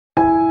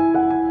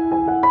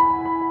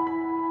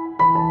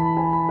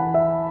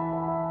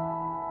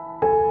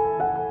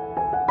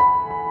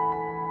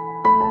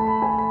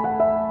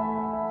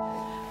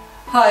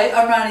Hi,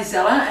 I'm Ranee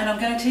Zeller and I'm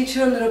going to teach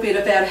you a little bit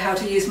about how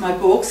to use my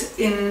books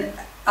in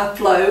a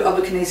flow of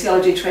a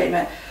kinesiology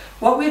treatment.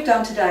 What we've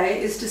done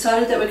today is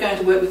decided that we're going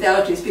to work with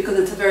allergies because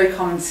it's a very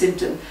common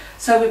symptom.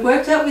 So we've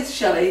worked out with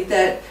Shelley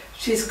that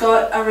she's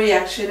got a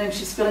reaction and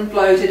she's feeling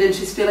bloated and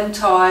she's feeling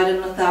tired and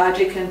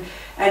lethargic,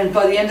 and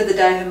by the end of the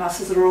day her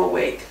muscles are all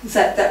weak. Is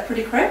that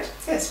pretty correct?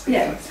 Yes, pretty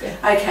close, yeah.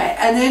 Okay,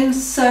 and then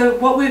so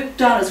what we've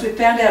done is we've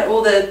found out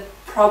all the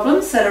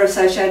problems that are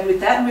associated with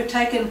that, and we've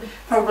taken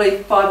probably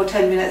 5 or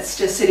 10 minutes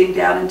just sitting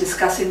down and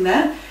discussing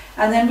that.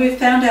 And then we've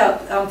found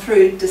out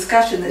through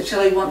discussion that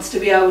Shelley wants to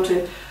be able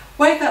to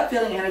wake up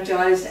feeling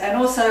energised and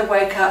also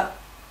wake up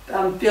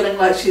feeling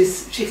like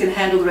she can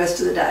handle the rest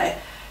of the day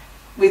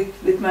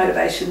with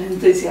motivation and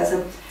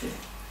enthusiasm.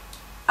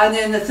 And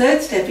then the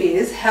third step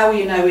is, how will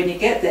you know when you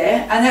get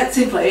there? And that's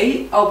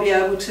simply, I'll be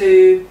able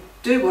to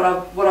do what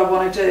I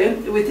want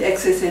to do with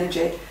excess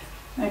energy.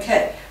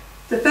 Okay.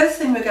 The first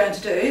thing we're going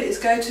to do is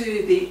go to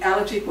the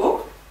allergy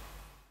book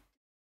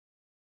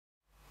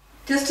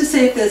just to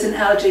see if there's an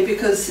allergy,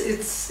 because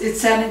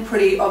it's sounding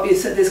pretty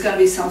obvious that there's going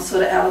to be some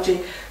sort of allergy.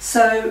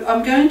 So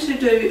I'm going to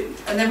do,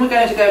 and then we're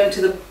going to go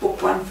into the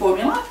book 1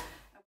 formula.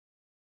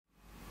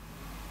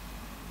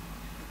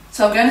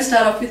 So I'm going to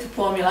start off with the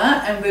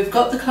formula, and we've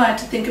got the client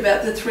to think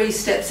about the 3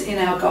 steps in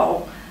our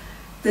goal.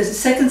 The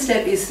second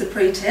step is the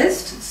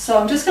pre-test, so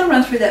I'm just going to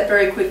run through that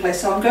very quickly.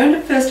 So I'm going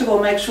to first of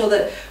all make sure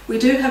that we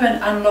do have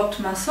an unlocked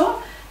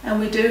muscle and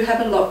we do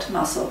have a locked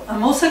muscle.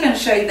 I'm also going to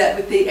show you that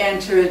with the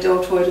anterior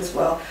deltoid as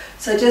well.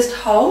 So just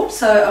hold,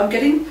 so I'm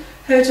getting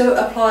her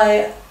to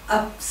apply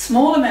a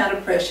small amount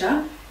of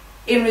pressure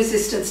in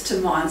resistance to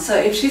mine. So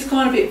if she's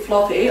gone a bit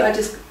floppy, I'll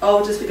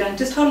just be going,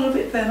 just hold a little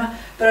bit firmer,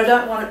 but I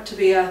don't want it to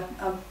be a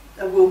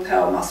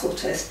willpower muscle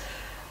test.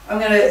 I'm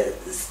going to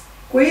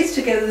squeeze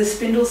together the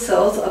spindle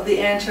cells of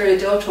the anterior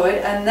deltoid,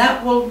 and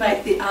that will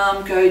make the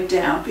arm go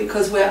down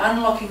because we're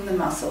unlocking the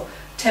muscle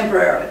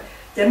temporarily.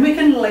 Then we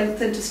can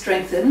lengthen to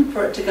strengthen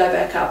for it to go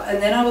back up,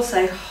 and then I will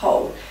say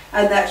hold,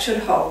 and that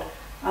should hold.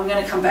 I'm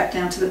going to come back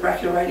down to the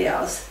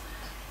brachioradialis.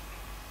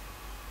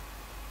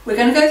 We're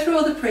going to go through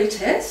all the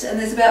pre-tests, and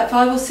there's about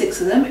 5 or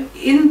 6 of them.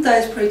 In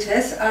those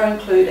pre-tests are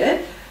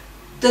included,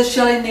 does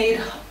Shelley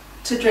need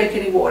to drink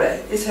any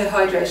water? Is her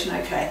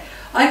hydration okay?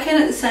 I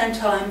can at the same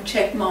time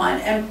check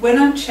mine, and when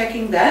I'm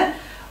checking that,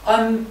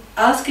 I'm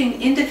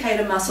asking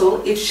indicator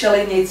muscle if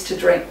Shelley needs to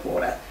drink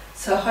water.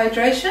 So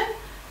hydration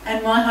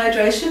and my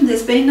hydration,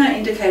 there's been no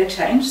indicator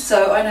change,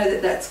 so I know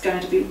that that's going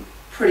to be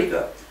pretty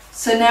good.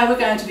 So now we're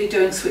going to be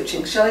doing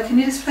switching. Shelley, can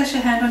you just place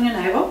your hand on your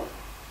navel?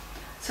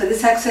 So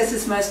this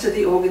accesses most of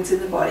the organs in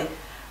the body.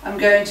 I'm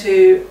going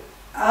to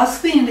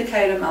ask the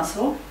indicator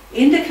muscle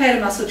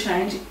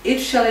change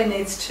if Shelley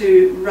needs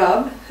to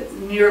rub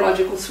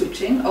neurological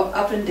switching of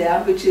up and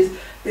down, which is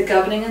the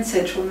governing and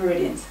central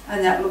meridians,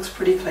 and that looks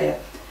pretty clear.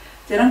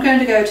 Then I'm going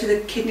to go to the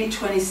kidney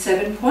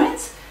 27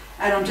 points,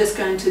 and I'm just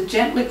going to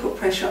gently put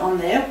pressure on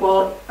there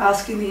while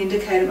asking the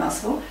indicator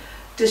muscle,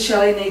 does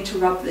Shelley need to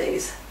rub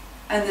these?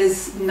 And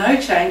there's no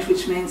change,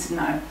 which means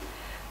no.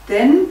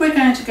 Then we're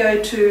going to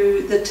go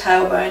to the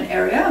tailbone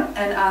area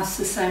and ask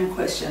the same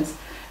questions.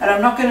 And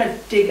I'm not going to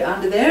dig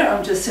under there,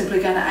 I'm just simply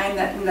going to aim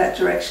that in that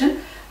direction.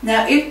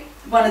 Now if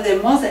one of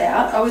them was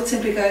out, I would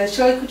simply go,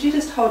 Shelley, could you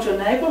just hold your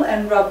navel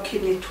and rub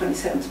kidney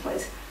 27s,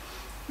 please?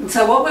 And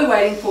so what we're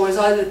waiting for is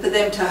either for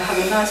them to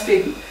have a nice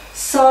big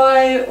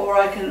sigh, or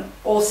I can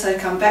also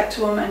come back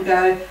to them and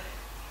go,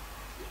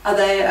 are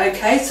they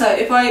okay? So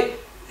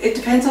it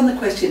depends on the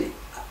question.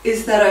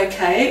 Is that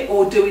okay,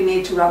 or do we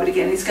need to rub it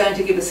again? It's going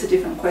to give us a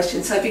different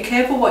question. So be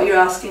careful what you're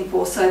asking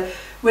for. So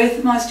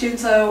with my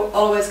students, I'll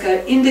always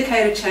go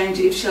indicator change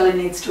if Shelley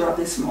needs to rub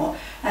this more.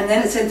 And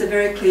then it sends a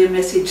very clear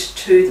message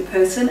to the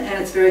person,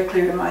 and it's very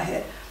clear in my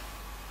head.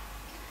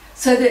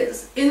 So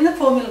in the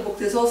formula book,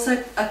 there's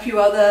also a few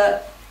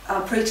other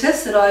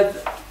pre-tests that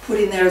I've put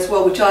in there as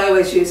well, which I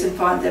always use and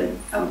find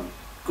them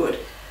good.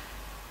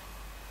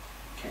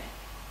 Okay.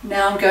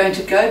 Now I'm going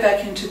to go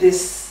back into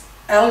this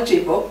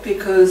allergy book,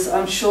 because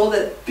I'm sure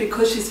that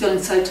because she's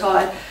feeling so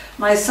tired,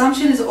 my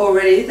assumption is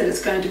already that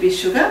it's going to be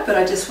sugar, but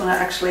I just want to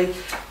actually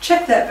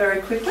check that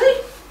very quickly.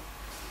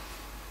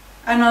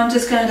 And I'm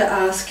just going to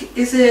ask,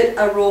 is it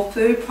a raw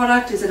food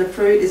product? Is it a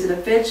fruit? Is it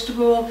a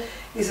vegetable?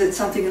 Is it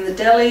something in the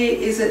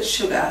deli? Is it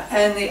sugar?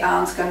 And the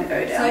arm's going to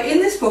go down. So in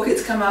this book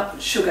it's come up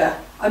sugar.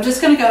 I'm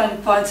just going to go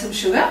and find some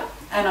sugar,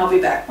 and I'll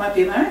be back. Won't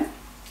be a moment.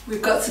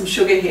 We've got some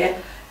sugar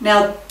here.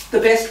 Now the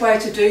best way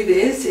to do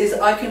this is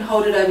I can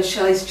hold it over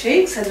Shelley's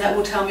cheeks, and that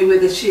will tell me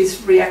whether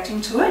she's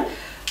reacting to it.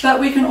 But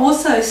we can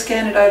also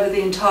scan it over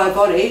the entire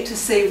body to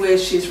see where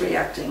she's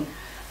reacting.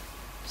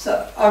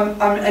 So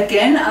I'm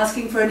again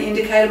asking for an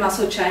indicator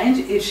muscle change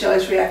if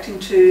Shelley's reacting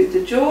to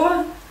the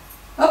jaw.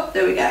 Oh,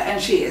 there we go,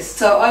 and she is.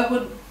 So I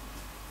would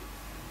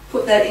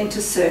put that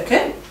into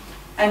circuit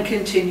and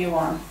continue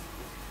on.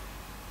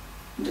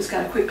 I'm just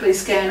going to quickly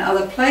scan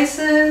other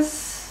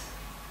places.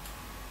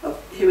 Oh,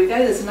 here we go,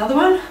 there's another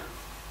one.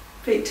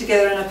 Feet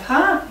together and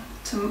apart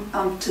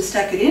to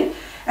stack it in.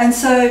 And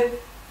so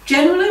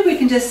generally we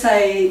can just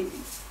say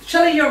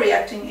Shelley, you're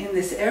reacting in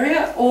this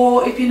area,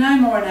 or if you know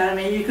more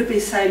anatomy, you could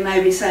be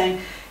maybe saying,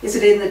 is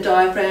it in the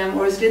diaphragm,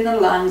 or is it in the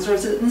lungs, or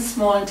is it in the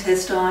small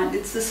intestine?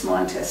 It's the small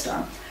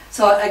intestine.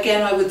 So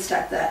again, I would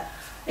stack that.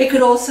 It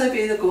could also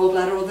be the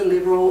gallbladder or the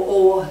liver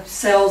or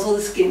cells or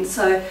the skin.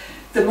 So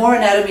the more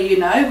anatomy you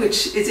know,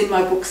 which is in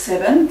my book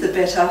 7, the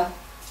better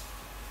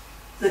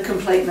the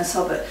completeness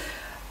of it.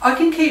 I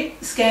can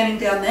keep scanning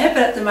down there,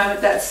 but at the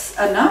moment that's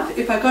enough.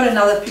 If I got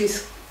another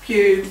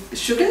few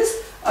sugars,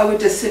 I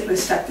would just simply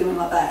stack them in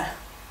like that.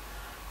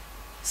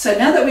 So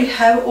now that we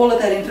have all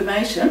of that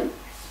information,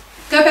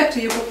 go back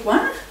to your book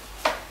 1,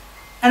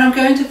 and I'm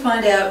going to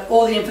find out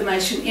all the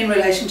information in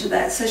relation to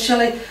that. So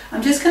Shelley,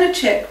 I'm just going to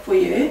check for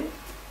you.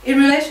 In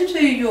relation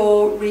to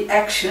your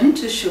reaction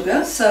to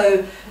sugar,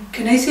 so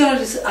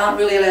kinesiologists aren't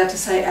really allowed to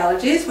say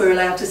allergies, we're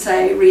allowed to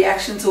say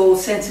reactions or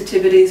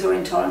sensitivities or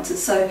intolerances.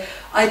 So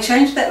I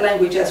change that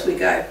language as we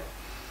go.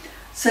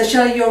 So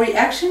Shelley, your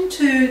reaction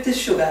to the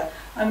sugar,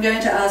 I'm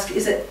going to ask,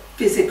 is it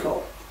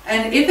physical?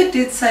 And if it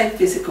did say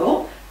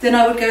physical, then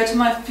I would go to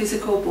my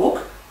physical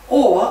book,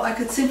 or I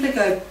could simply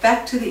go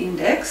back to the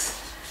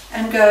index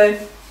and go,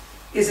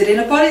 is it in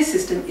a body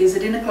system? Is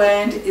it in a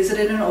gland? Is it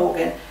in an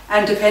organ?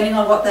 And depending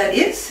on what that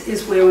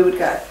is where we would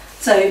go.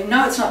 So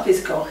no, it's not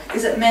physical.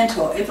 Is it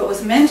mental? If it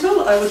was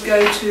mental, I would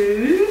go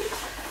to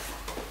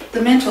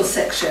the mental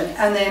section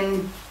and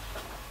then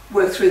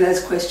work through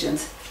those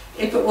questions.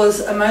 If it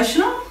was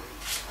emotional,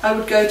 I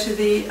would go to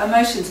the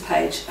emotions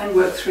page and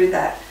work through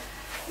that.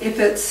 If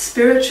it's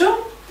spiritual,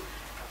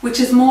 which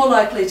is more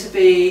likely to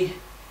be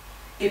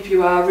if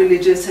you are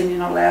religious and you're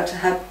not allowed to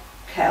have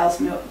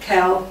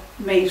cow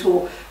meat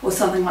or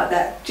something like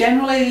that.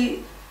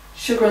 Generally,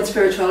 sugar and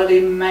spirituality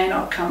may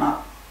not come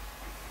up.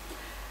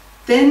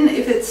 Then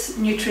if it's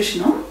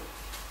nutritional,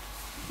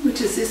 which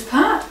is this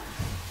part,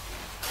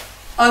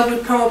 I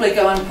would probably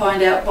go and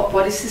find out what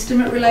body system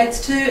it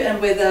relates to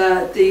and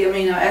whether the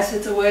amino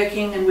acids are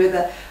working and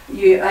whether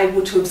you're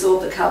able to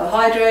absorb the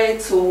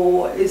carbohydrates,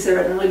 or is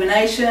there an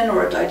elimination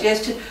or a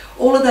digestion.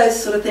 All of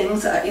those sort of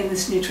things are in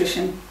this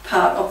nutrition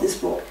part of this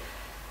book.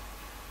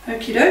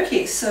 Okie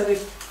dokie, so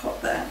we've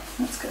got that.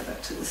 Let's go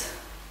back to this.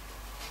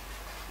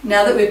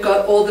 Now that we've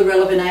got all the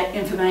relevant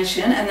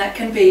information, and that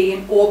can be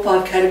in all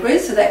 5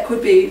 categories, so that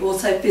could be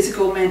also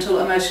physical, mental,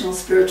 emotional,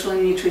 spiritual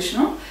and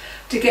nutritional.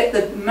 To get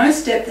the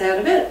most depth out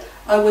of it,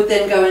 I would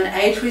then go and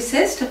age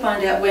recess to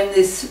find out when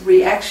this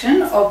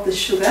reaction of the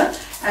sugar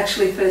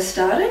actually first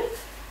started,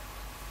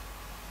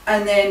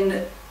 and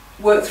then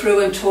work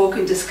through and talk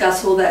and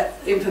discuss all that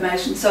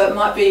information. So it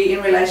might be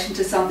in relation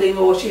to something,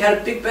 or she had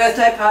a big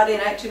birthday party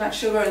and ate too much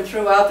sugar and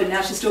threw up and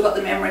now she's still got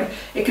the memory.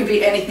 It can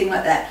be anything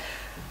like that.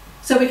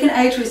 So we can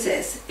age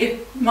recess.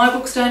 If my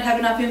books don't have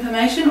enough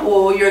information,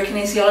 or you're a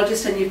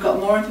kinesiologist and you've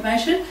got more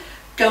information,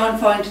 go and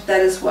find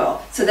that as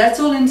well. So that's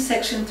all in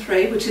section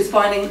 3, which is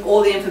finding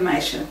all the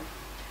information.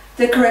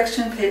 The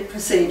correction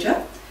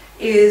procedure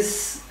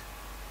is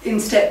in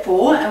step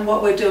 4, and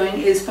what we're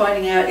doing is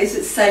finding out, is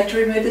it safe to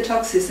remove the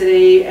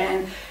toxicity,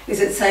 and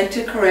is it safe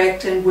to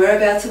correct, and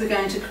whereabouts are we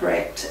going to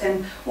correct,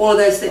 and all of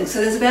those things.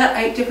 So there's about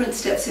 8 different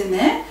steps in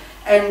there,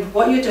 and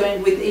what you're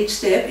doing with each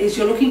step is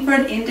you're looking for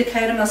an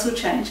indicator muscle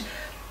change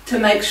to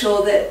make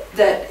sure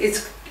that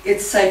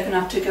it's safe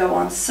enough to go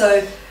on.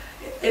 So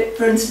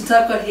for instance,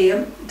 I've got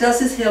here, does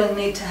this healing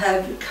need to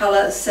have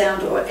colour,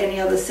 sound or any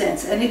other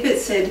sense? And if it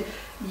said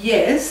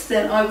yes,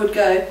 then I would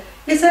go,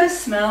 is that a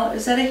smell,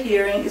 is that a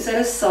hearing, is that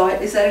a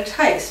sight, is that a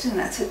taste? And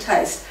that's a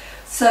taste.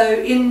 So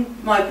in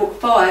my book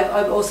 5,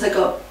 I've also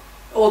got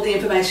all the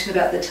information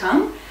about the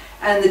tongue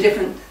and the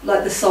different,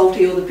 like the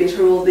salty or the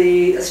bitter or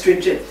the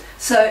astringent.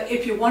 So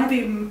if you want to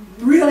be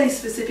really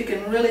specific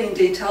and really in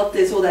detail,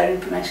 there's all that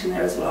information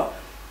there as well.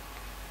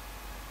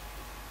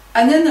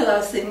 And then the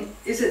last thing,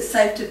 is it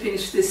safe to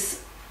finish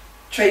this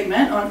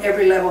treatment on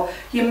every level?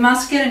 You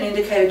must get an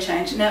indicator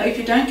change. Now, if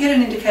you don't get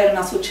an indicator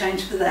muscle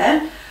change for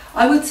that,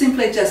 I would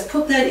simply just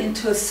put that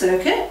into a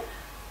circuit,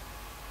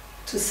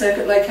 to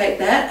circuit locate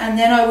that, and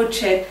then I would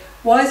check,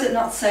 why is it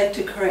not safe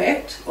to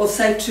correct or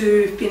safe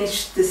to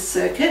finish this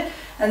circuit?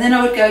 And then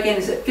I would go again,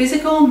 is it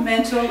physical,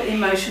 mental,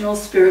 emotional,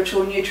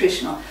 spiritual,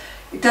 nutritional?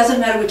 It doesn't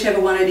matter whichever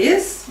one it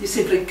is, you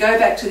simply go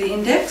back to the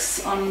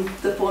index on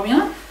the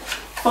formula,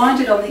 find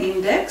it on the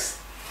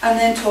index, and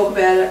then talk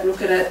about it,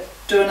 look at it,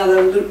 do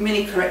another little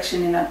mini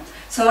correction in it.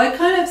 So I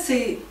kind of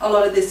see a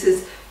lot of this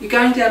as you're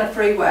going down a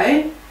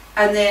freeway,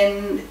 and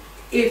then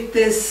if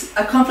there's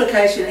a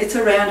complication, it's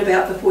a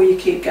roundabout before you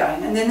keep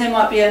going. And then there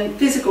might be a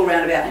physical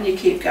roundabout and you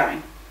keep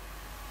going.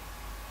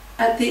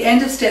 At the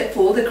end of step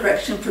 4, the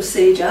correction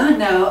procedure,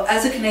 now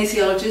as a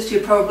kinesiologist,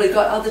 you've probably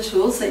got other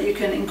tools that you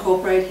can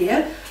incorporate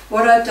here.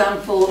 What I've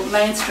done for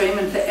mainstream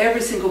and for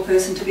every single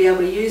person to be able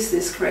to use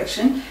this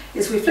correction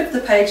is we flip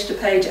the page to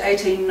page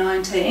 18,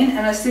 19,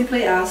 and I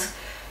simply ask,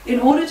 in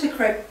order to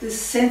correct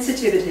this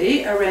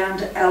sensitivity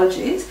around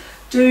allergies,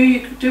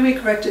 do we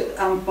correct it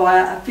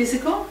via a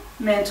physical,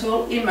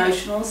 mental,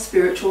 emotional,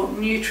 spiritual,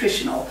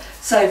 nutritional?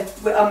 So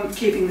I'm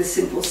keeping this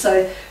simple.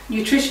 So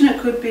nutrition, it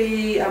could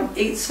be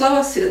eat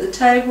slower, sit at the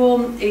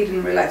table, eat in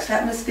a relaxed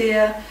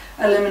atmosphere,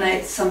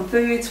 eliminate some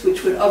foods,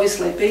 which would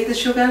obviously be the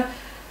sugar.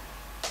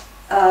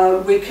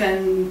 We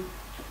can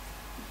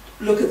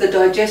look at the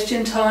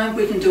digestion time.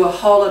 We can do a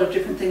whole lot of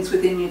different things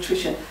within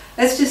nutrition.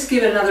 Let's just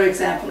give another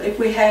example. If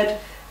we had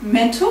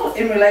mental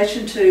in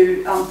relation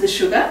to the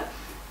sugar,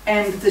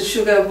 and the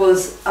sugar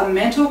was a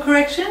mental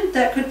correction,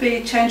 that could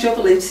be change your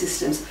belief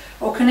systems,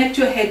 or connect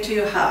your head to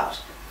your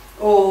heart,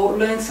 or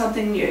learn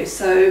something new.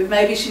 So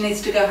maybe she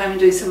needs to go home and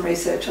do some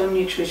research on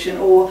nutrition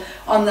or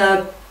on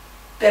the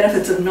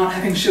benefits of not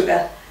having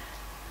sugar.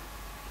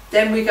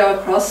 Then we go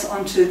across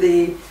onto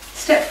the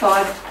step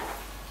 5,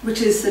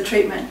 which is the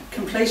treatment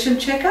completion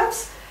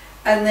checkups.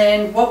 And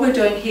then what we're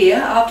doing here,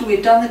 after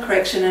we've done the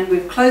correction and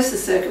we've closed the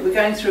circuit, we're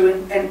going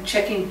through and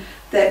checking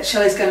that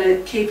Shelley's going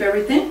to keep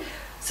everything.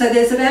 So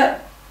there's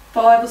about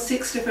 5 or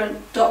 6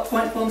 different dot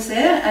point forms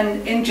there,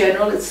 and in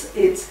general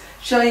it's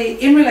Shelley,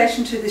 in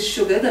relation to this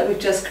sugar that we've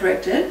just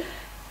corrected,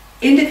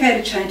 indicate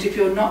a change if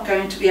you're not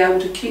going to be able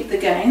to keep the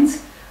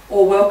gains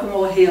or welcome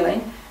or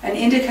healing, and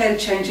indicate a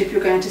change if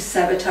you're going to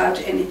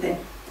sabotage anything.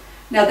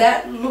 Now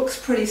that looks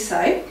pretty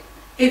safe.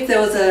 If there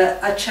was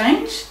a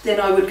change, then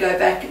I would go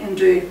back and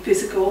do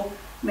physical,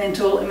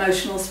 mental,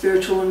 emotional,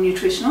 spiritual and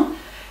nutritional.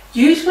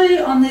 Usually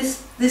on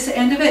this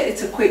end of it,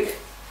 it's a quick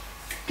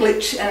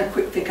glitch and a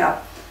quick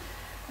pickup.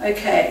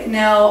 Okay,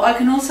 now I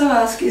can also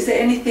ask, is there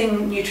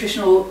anything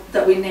nutritional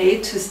that we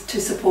need to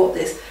support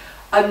this?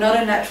 I'm not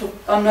a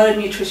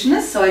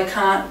nutritionist, so I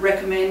can't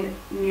recommend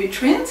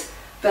nutrients,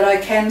 but I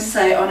can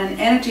say on an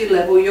energy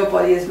level, your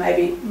body is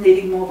maybe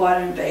needing more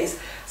vitamin Bs.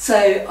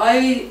 So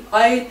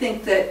I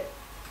think that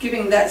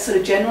giving that sort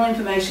of general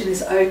information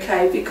is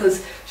okay,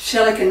 because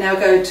Shelley can now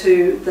go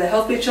to the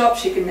health food shop,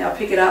 she can now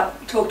pick it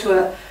up, talk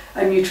to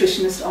a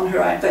nutritionist on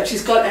her own, but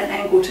she's got an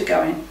angle to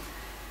go in.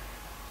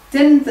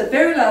 Then the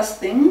very last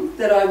thing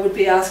that I would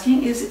be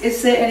asking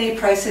is there any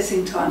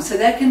processing time? So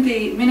that can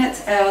be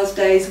minutes, hours,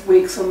 days,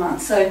 weeks or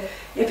months. So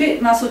if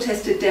it muscle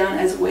tested down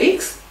as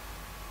weeks,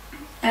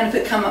 and if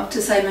it come up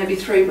to say maybe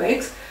 3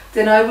 weeks,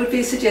 then I would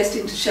be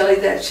suggesting to Shelley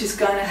that she's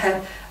going to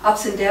have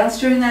ups and downs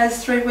during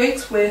those 3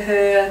 weeks, where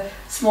her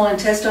small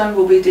intestine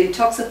will be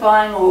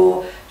detoxifying,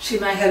 or she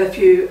may have a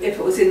few, if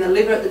it was in the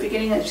liver at the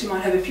beginning, that she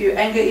might have a few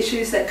anger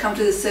issues that come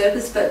to the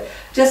surface, but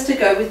just to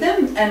go with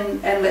them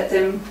and let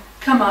them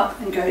come up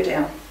and go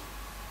down.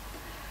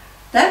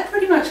 That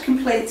pretty much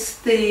completes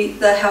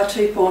the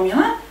how-to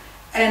formula,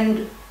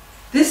 and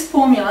this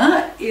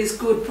formula is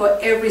good for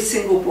every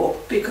single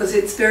book because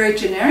it's very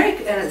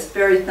generic and it's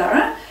very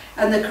thorough,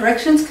 and the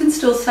corrections can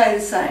still stay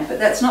the same, but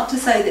that's not to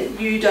say that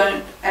you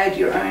don't add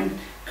your own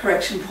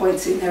correction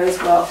points in there as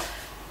well.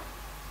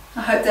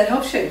 I hope that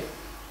helps you.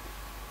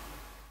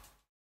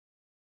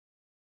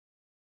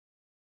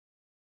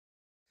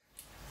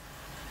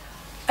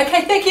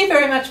 Okay, thank you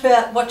very much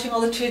for watching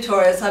all the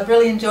tutorials. I've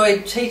really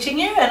enjoyed teaching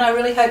you, and I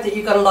really hope that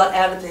you got a lot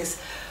out of this.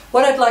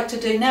 What I'd like to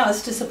do now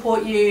is to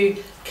support you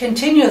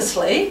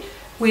continuously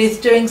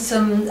with doing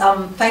some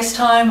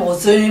FaceTime or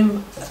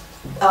Zoom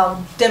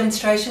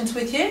demonstrations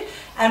with you,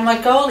 and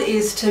my goal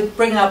is to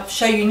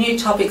show you new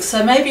topics.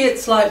 So maybe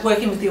it's like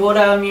working with the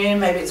autoimmune,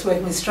 maybe it's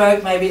working with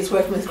stroke, maybe it's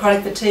working with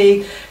chronic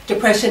fatigue,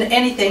 depression,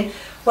 anything.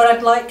 What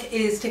I'd like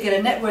is to get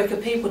a network of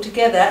people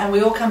together, and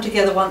we all come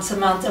together once a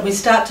month and we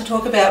start to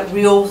talk about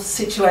real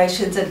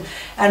situations,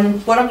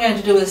 and what I'm going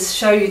to do is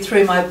show you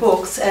through my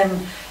books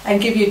and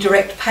give you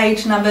direct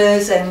page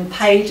numbers and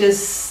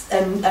pages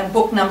and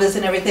book numbers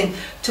and everything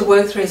to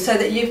work through, so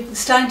that you're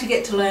starting to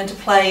get to learn to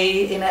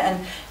play in it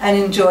and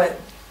enjoy it.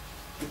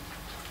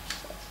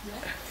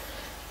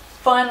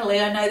 Finally,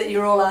 I know that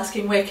you're all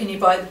asking, where can you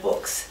buy the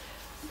books?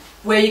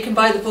 Where you can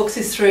buy the books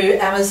is through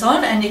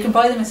Amazon, and you can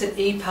buy them as an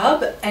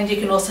EPUB, and you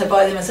can also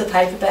buy them as a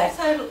paperback.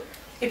 So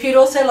if you'd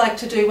also like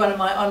to do one of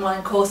my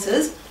online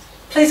courses,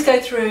 please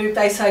go through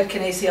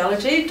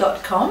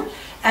BaysideKinesiology.com,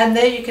 and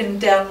there you can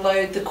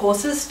download the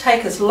courses.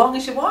 Take as long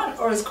as you want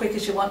or as quick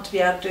as you want to be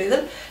able to do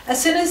them.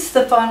 As soon as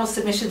the final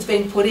submission's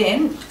been put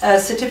in, a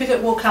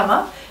certificate will come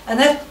up, and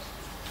that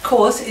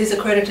course is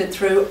accredited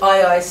through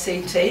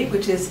IICT,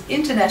 which is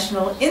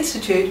International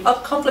Institute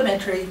of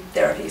Complementary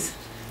Therapies.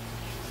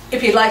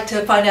 If you'd like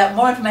to find out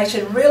more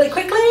information really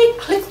quickly,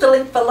 click the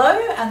link below,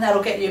 and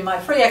that'll get you my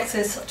free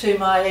access to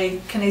my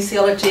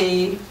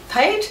kinesiology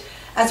page,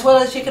 as well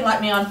as you can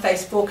like me on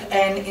Facebook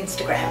and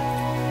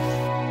Instagram.